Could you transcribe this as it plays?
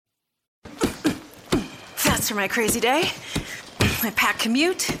for my crazy day. My packed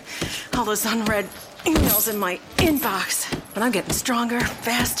commute, all those unread emails in my inbox. But I'm getting stronger,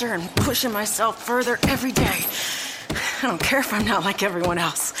 faster, and pushing myself further every day. I don't care if I'm not like everyone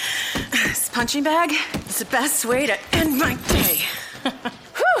else. This punching bag is the best way to end my day.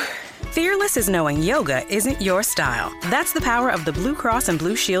 Whew. Fearless is knowing yoga isn't your style. That's the power of the Blue Cross and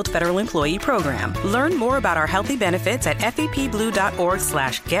Blue Shield Federal Employee Program. Learn more about our healthy benefits at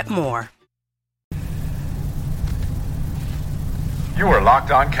fepblue.org/getmore. You are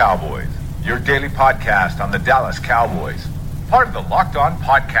Locked On Cowboys, your daily podcast on the Dallas Cowboys. Part of the Locked On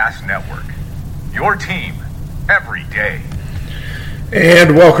Podcast Network. Your team every day.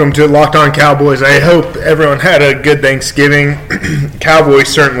 And welcome to Locked On Cowboys. I hope everyone had a good Thanksgiving. Cowboys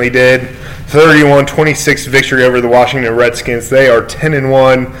certainly did. 31-26 victory over the Washington Redskins. They are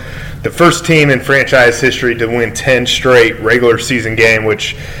 10-1, the first team in franchise history to win 10 straight regular season game,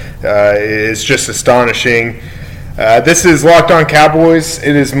 which is just astonishing. This is Locked On Cowboys.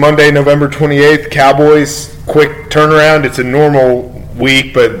 It is Monday, November 28th. Cowboys, quick turnaround. It's a normal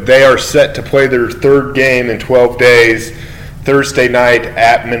week, but they are set to play their third game in 12 days. Thursday night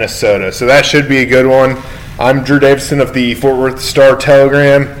at Minnesota. So that should be a good one. I'm Drew Davison of the Fort Worth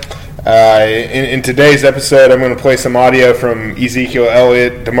Star-Telegram. In today's episode, I'm going to play some audio from Ezekiel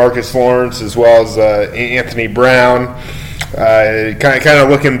Elliott, DeMarcus Lawrence, as well as Anthony Brown. Kind of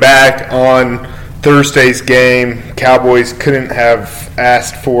looking back on Thursday's game, Cowboys couldn't have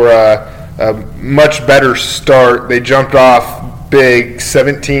asked for a much better start. They jumped off big,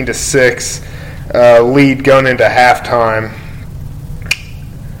 17-6 lead going into halftime.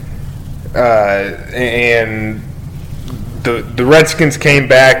 And the Redskins came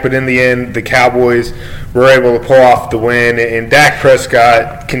back, but in the end, the Cowboys were able to pull off the win, and Dak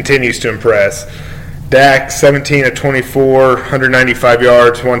Prescott continues to impress. Dak, 17 of 24, 195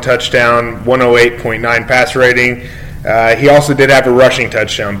 yards, one touchdown, 108.9 pass rating. He also did have a rushing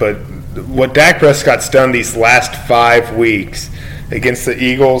touchdown, but what Dak Prescott's done these last 5 weeks against the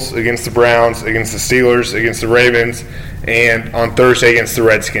Eagles, against the Browns, against the Steelers, against the Ravens, and on Thursday against the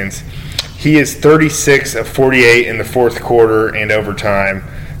Redskins, he is 36 of 48 in the fourth quarter and overtime,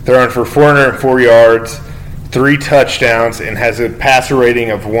 throwing for 404 yards, 3 touchdowns, and has a passer rating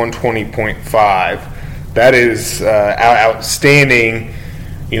of 120.5. That is outstanding.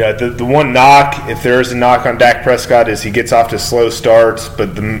 You know, the one knock, if there is a knock on Dak Prescott, is he gets off to slow starts,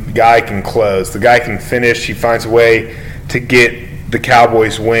 but the guy can close. The guy can finish. He finds a way to get the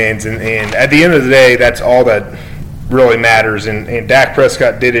Cowboys wins. And at the end of the day, that's all that really matters. And Dak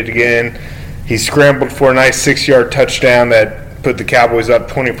Prescott did it again. He scrambled for a nice 6-yard touchdown that put the Cowboys up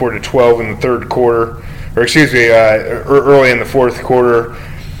 24-12 in the third quarter, early in the fourth quarter.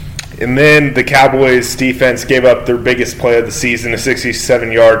 And then the Cowboys defense gave up their biggest play of the season, a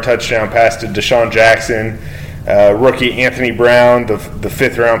 67-yard touchdown pass to Deshaun Jackson. Rookie Anthony Brown, the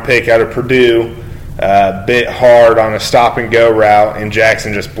 5th-round pick out of Purdue, bit hard on a stop-and-go route, and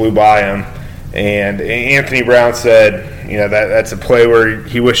Jackson just blew by him. And Anthony Brown said, you know, that's a play where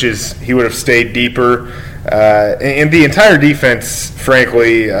he wishes he would have stayed deeper. And the entire defense,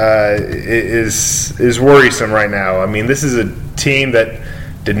 frankly, is worrisome right now. I mean, this is a team that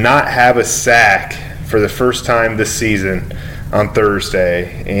did not have a sack for the first time this season on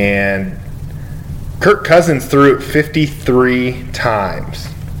Thursday. And Kirk Cousins threw it 53 times.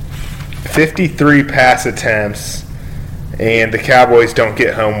 53 pass attempts, and the Cowboys don't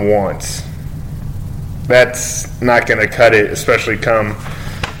get home once. That's not going to cut it, especially come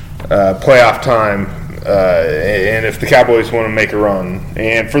playoff time, and if the Cowboys want to make a run.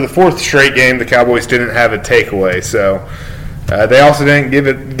 And for the 4th straight game, the Cowboys didn't have a takeaway, so they also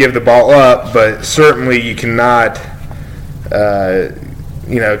didn't give the ball up. But certainly, you cannot,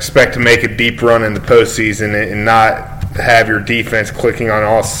 expect to make a deep run in the postseason and not have your defense clicking on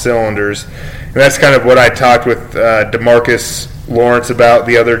all cylinders. And that's kind of what I talked with DeMarcus Lawrence about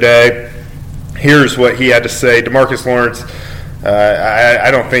the other day. Here's what he had to say. DeMarcus Lawrence,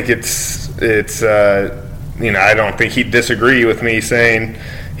 I don't think I don't think he'd disagree with me saying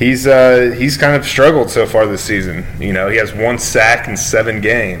he's kind of struggled so far this season. You know, he has 1 sack in 7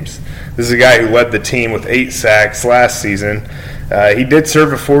 games. This is a guy who led the team with 8 sacks last season. He did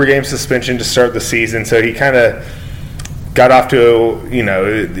serve a 4-game suspension to start the season, so he kind of got off to,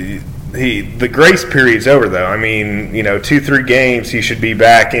 the grace period's over, though. I mean, 2-3 games, he should be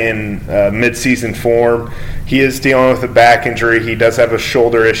back in mid-season form. He is dealing with a back injury. He does have a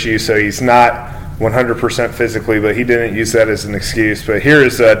shoulder issue, so he's not 100% physically, but he didn't use that as an excuse. But here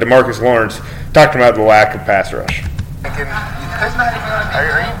is DeMarcus Lawrence talking about the lack of pass rush.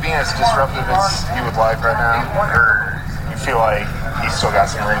 Are you being as disruptive as you would like right now, or you feel like you you still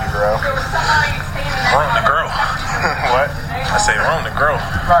got some room to grow? Room to grow. What? I say room to grow.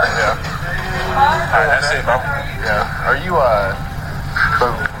 Yeah. All right, that's it, bro. Yeah. Are you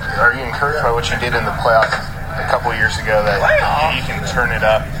encouraged by what you did in the playoffs a couple of years ago that you can turn it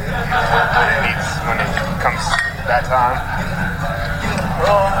up when it comes that time?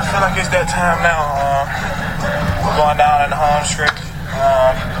 Well, I feel like it's that time now. We're going down in the home stretch.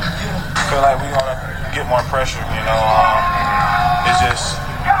 I feel like we're going to get more pressure, you know. It's just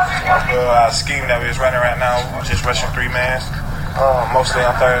our scheme that we're running right now. We're just rushing 3 men. Mostly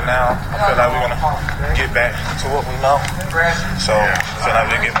on third now. I feel like we're going to get back to what we know. So I feel like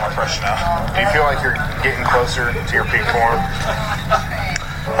we're getting more pressure now. Do you feel like you're getting closer to your peak form?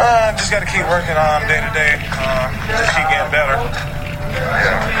 Just got to keep working on day to day. Just keep getting better.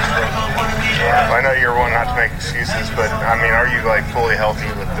 I know you're one not to make excuses, but I mean, are you like fully healthy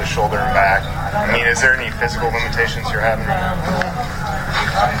with the shoulder and back? I mean, is there any physical limitations you're having?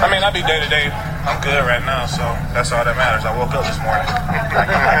 I mean, I be day to day. I'm good right now, so that's all that matters. I woke up this morning.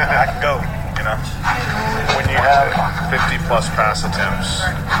 I can go, you know. When you have 50 plus pass attempts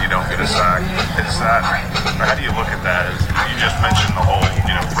and you don't get a sack, how do you look at that? You just mentioned the whole,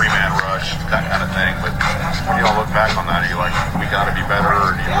 3-man rush, that kind of thing, but when you all look back on that, are you like, we got to be better,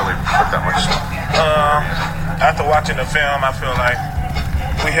 or do you really put that much stuff? After watching the film, I feel like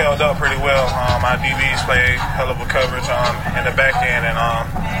we held up pretty well. Our DBs played hell of a coverage in the back end, and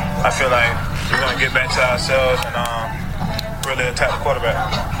I feel like we're going to get back to ourselves and really attack the quarterback.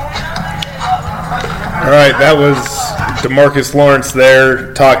 All right, that was DeMarcus Lawrence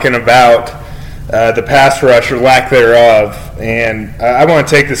there talking about the pass rush or lack thereof. And I want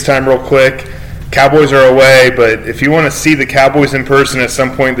to take this time real quick. Cowboys are away, but if you want to see the Cowboys in person at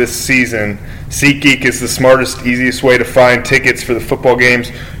some point this season, SeatGeek is the smartest, easiest way to find tickets for the football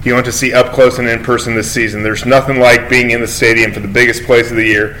games you want to see up close and in person this season. There's nothing like being in the stadium for the biggest place of the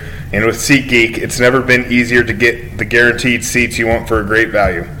year. And with SeatGeek, it's never been easier to get the guaranteed seats you want for a great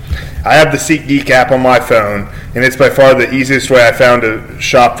value. I have the SeatGeek app on my phone, and it's by far the easiest way I found to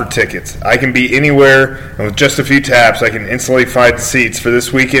shop for tickets. I can be anywhere, and with just a few taps, I can instantly find seats for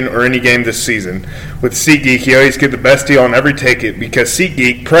this weekend or any game this season. With SeatGeek, you always get the best deal on every ticket because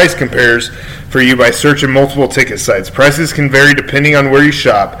SeatGeek price compares for you by searching multiple ticket sites. Prices can vary depending on where you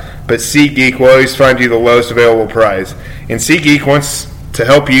shop, but SeatGeek will always find you the lowest available price. And SeatGeek wants to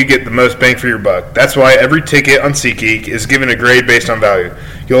help you get the most bang for your buck. That's why every ticket on SeatGeek is given a grade based on value.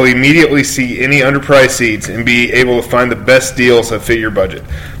 You'll immediately see any underpriced seats and be able to find the best deals that fit your budget.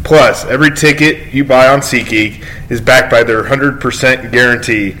 Plus, every ticket you buy on SeatGeek is backed by their 100%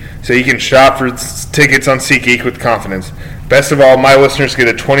 guarantee, so you can shop for tickets on SeatGeek with confidence. Best of all, my listeners get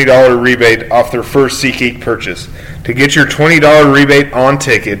a $20 rebate off their first SeatGeek purchase. To get your $20 rebate on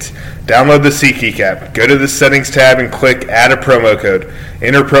tickets, download the SeatGeek app. Go to the Settings tab and click Add a Promo Code.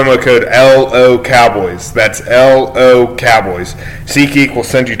 Enter promo code LOCowboys. That's LO Cowboys. SeatGeek will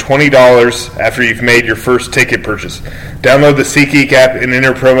send you $20 after you've made your first ticket purchase. Download the SeatGeek app and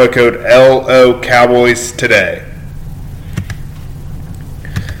enter promo code LO Cowboys today.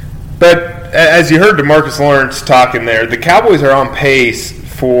 But as you heard DeMarcus Lawrence talking there, the Cowboys are on pace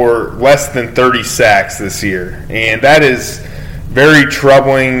for less than 30 sacks this year. And that is very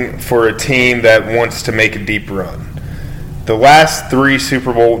troubling for a team that wants to make a deep run. The last 3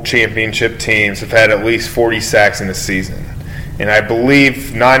 Super Bowl championship teams have had at least 40 sacks in a season. And I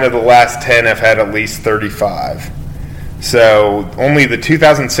believe 9 of the last 10 have had at least 35. So only the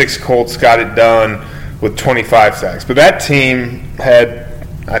 2006 Colts got it done with 25 sacks. But that team had,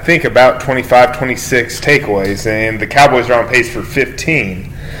 I think, about 25, 26 takeaways, and the Cowboys are on pace for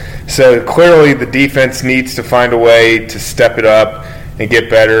 15. So clearly the defense needs to find a way to step it up and get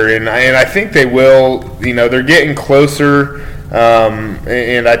better, and I think they will. They're getting closer,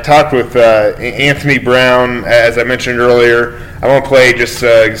 and I talked with Anthony Brown, as I mentioned earlier. I want to play just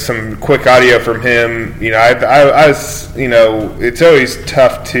some quick audio from him. I was, it's always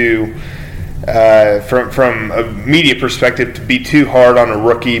tough to, from a media perspective, to be too hard on a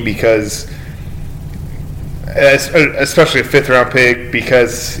rookie because, especially a 5th-round pick,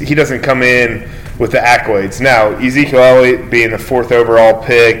 because he doesn't come in with the accolades. Now, Ezekiel Elliott being the 4th overall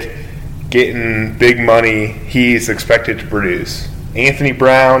pick, getting big money, he's expected to produce. Anthony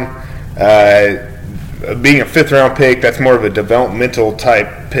Brown, being a 5th-round pick, that's more of a developmental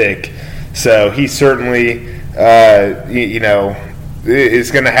type pick. So he certainly,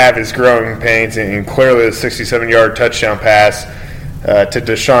 is going to have his growing pains, and clearly the 67-yard touchdown pass to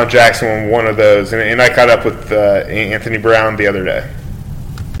Deshaun Jackson, one of those. And I caught up with Anthony Brown the other day.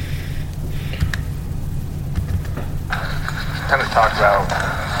 Kind of talk about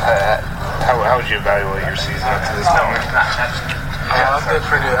how would you evaluate your season up to this point? I did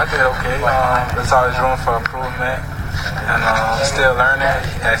pretty good. I did okay. There's always room for improvement. And still learning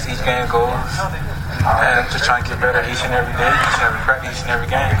as each game goes. And just trying to get better each and every day, each and every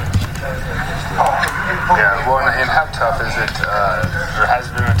game. Yeah, well, and how tough is it, or has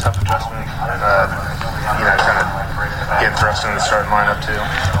it been a tough adjustment, kind of getting thrust into the starting lineup too?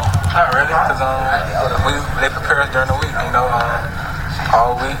 Not really, because they prepare us during the week,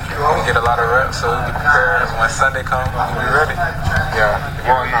 all week. We get a lot of reps, so we be prepared. When Sunday comes, we'll be ready. Yeah,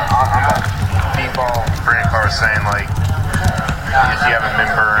 well, on the B-ball, Brandon Carr was saying, like, if you haven't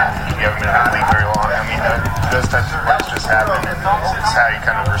been burned, you haven't been in the league very long, I mean, those types of plays just happen, and it's how you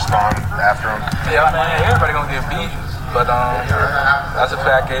kind of respond after them. Yeah, man, everybody gonna get beat, but that's a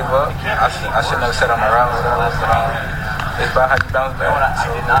play I gave up. I should never set on the route, but it's about how you bounce back.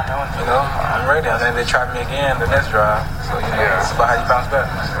 So, I'm ready, and then they try me again the next drive. So, it's about how you bounce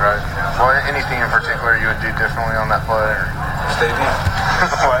back. Right. Well, anything in particular you would do differently on that play? Or? Stay deep.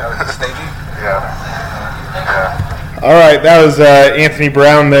 What? Stay deep. Yeah. All right, that was Anthony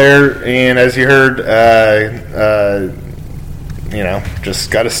Brown there, and as you heard,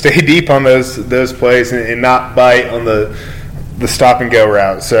 just got to stay deep on those plays and not bite on the stop and go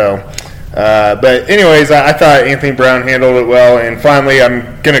route. So, but anyways, I thought Anthony Brown handled it well. And finally,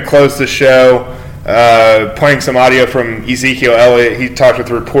 I'm going to close the show playing some audio from Ezekiel Elliott. He talked with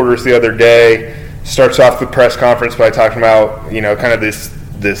reporters the other day. Starts off the press conference by talking about kind of this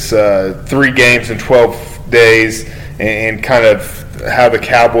 3 games in 12 days. And kind of how the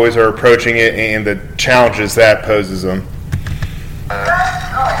Cowboys are approaching it and the challenges that poses them.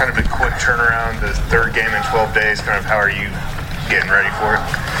 Kind of a quick turnaround, the 3rd game in 12 days. Kind of how are you getting ready for it?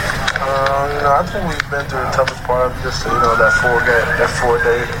 I think we've been through the toughest part of just that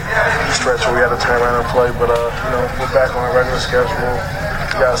 4-day stretch where we had to turn around and play. But we're back on a regular schedule.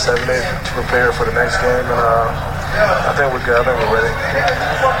 We got 7 days to prepare for the next game, and I think we're good. I think we're ready.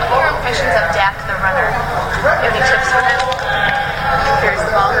 Your impressions of Dak, the runner? Any tips for him? Here's the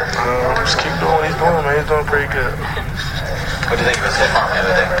ball. Just keep doing what he's doing, man. He's doing pretty good. What do you think of his hit farm the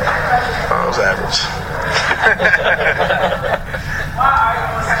other day? It was average.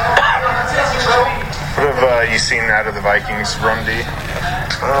 What have you seen out of the Vikings run D?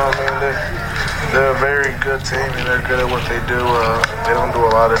 They're a very good team, and they're good at what they do. They don't do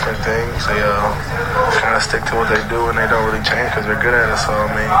a lot of different things. They kind of stick to what they do, and they don't really change because they're good at it. So,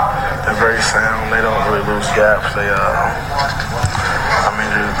 they're very sound. They don't really lose gaps. They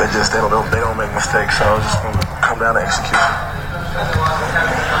don't make mistakes. So it's just going to come down to execution.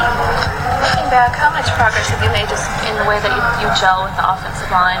 Looking back, how much progress have you made just in the way that you gel with the offensive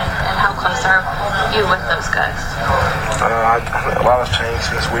line, and how close are you with those guys? A lot has changed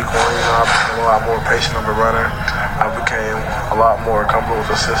since week 1. I became a lot more patient of a runner. I became a lot more comfortable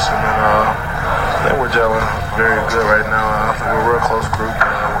with the system, and I think we're gelling very good right now. We're a real close group.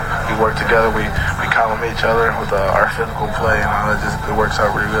 We work together. We complement each other with our physical play, and it works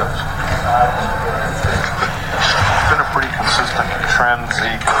out really good. It's been a pretty consistent trend,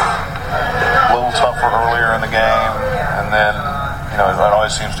 Zeke. A little tougher earlier in the game, and then it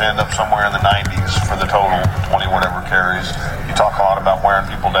always seems to end up somewhere in the 90s for the total, 20 whatever carries. You talk a lot about wearing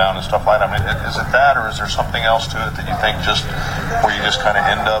people down and stuff like that. Is it that, or is there something else to it that you think where you just kind of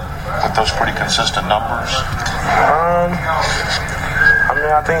end up with those pretty consistent numbers?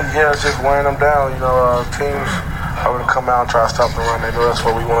 I think, it's just wearing them down. Teams are going to come out and try to stop the run. They know that's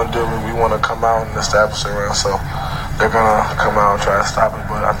what we want to do. We want to come out and establish the run. So they're going to come out and try to stop it.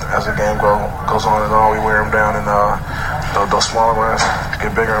 But as the game goes on and on, we wear them down, and those smaller runs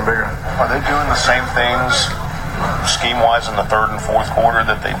get bigger and bigger. Are they doing the same things scheme-wise in the 3rd and 4th quarter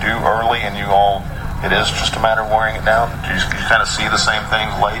that they do early, and it is just a matter of wearing it down? Do you kind of see the same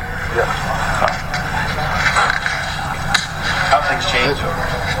things late? Yeah. How things change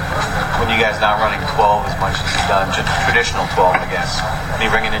when you guys not running 12 as much as you've done, just traditional 12, I guess. When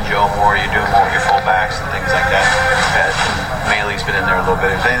you're bringing in Joe more, you're doing more with your fullbacks and things like that. Maley's been in there a little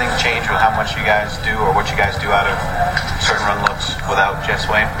bit. Has anything changed with how much you guys do or what you guys do out of certain run looks without Jeff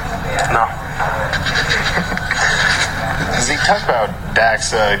Swain? No. Zeke, talk about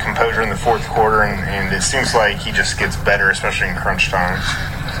Dak's composure in the 4th quarter, and it seems like he just gets better, especially in crunch time.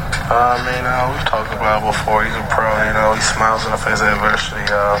 We've talked about it before. He's a pro. He smiles in the face of adversity.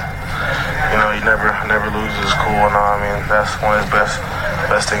 He never loses his cool. That's one of his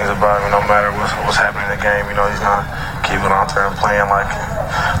best things about him. No matter what's happening in the game, he's not keeping on there and playing like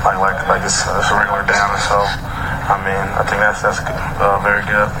it's a regular down. And so, I think that's very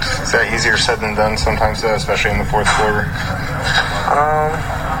good. Is that easier said than done sometimes, though, especially in the 4th quarter?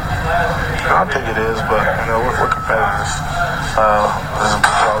 I think it is, but we're competitors. This is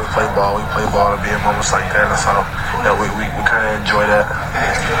why we play ball. We play ball to be in moments like that, and so we kind of enjoy that.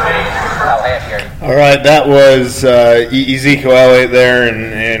 All right, that was Ezekiel Elliott there,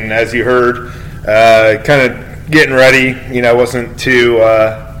 and as you heard, kind of getting ready. Wasn't too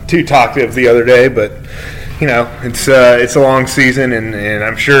talkative the other day, but it's a long season, and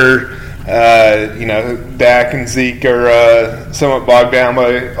I'm sure Dak and Zeke are somewhat bogged down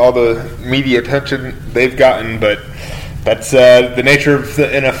by all the media attention they've gotten, but that's the nature of the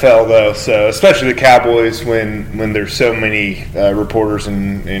NFL, though. So especially the Cowboys when there's so many reporters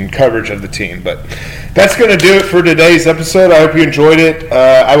and coverage of the team. But that's going to do it for today's episode. I hope you enjoyed it.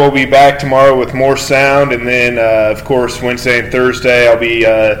 I will be back tomorrow with more sound, and then of course Wednesday and Thursday I'll be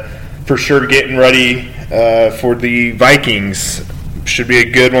for sure getting ready for the Vikings. Should be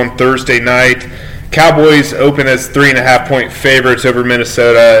a good one Thursday night. Cowboys open as 3.5-point favorites over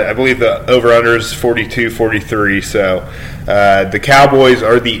Minnesota. I believe the over-under is 42-43. So the Cowboys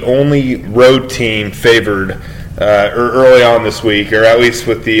are the only road team favored early on this week, or at least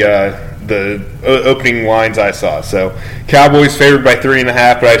with the opening lines I saw. So Cowboys favored by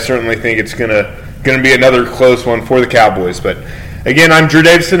 3.5, but I certainly think it's gonna be another close one for the Cowboys. But again, I'm Drew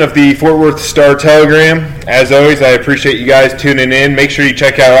Davison of the Fort Worth Star-Telegram. As always, I appreciate you guys tuning in. Make sure you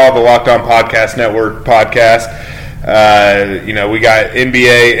check out all the Locked On Podcast Network podcasts. We got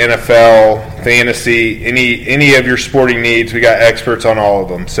NBA, NFL, fantasy, any of your sporting needs. We got experts on all of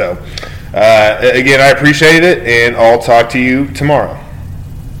them. So, again, I appreciate it, and I'll talk to you tomorrow.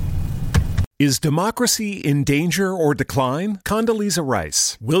 Is democracy in danger or decline? Condoleezza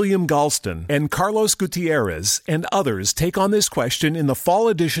Rice, William Galston, and Carlos Gutierrez and others take on this question in the fall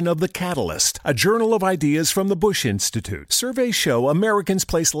edition of The Catalyst, a journal of ideas from the Bush Institute. Surveys show Americans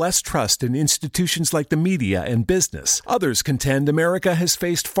place less trust in institutions like the media and business. Others contend America has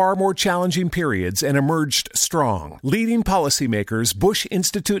faced far more challenging periods and emerged strong. Leading policymakers, Bush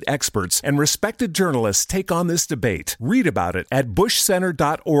Institute experts, and respected journalists take on this debate. Read about it at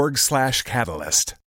bushcenter.org/catalyst.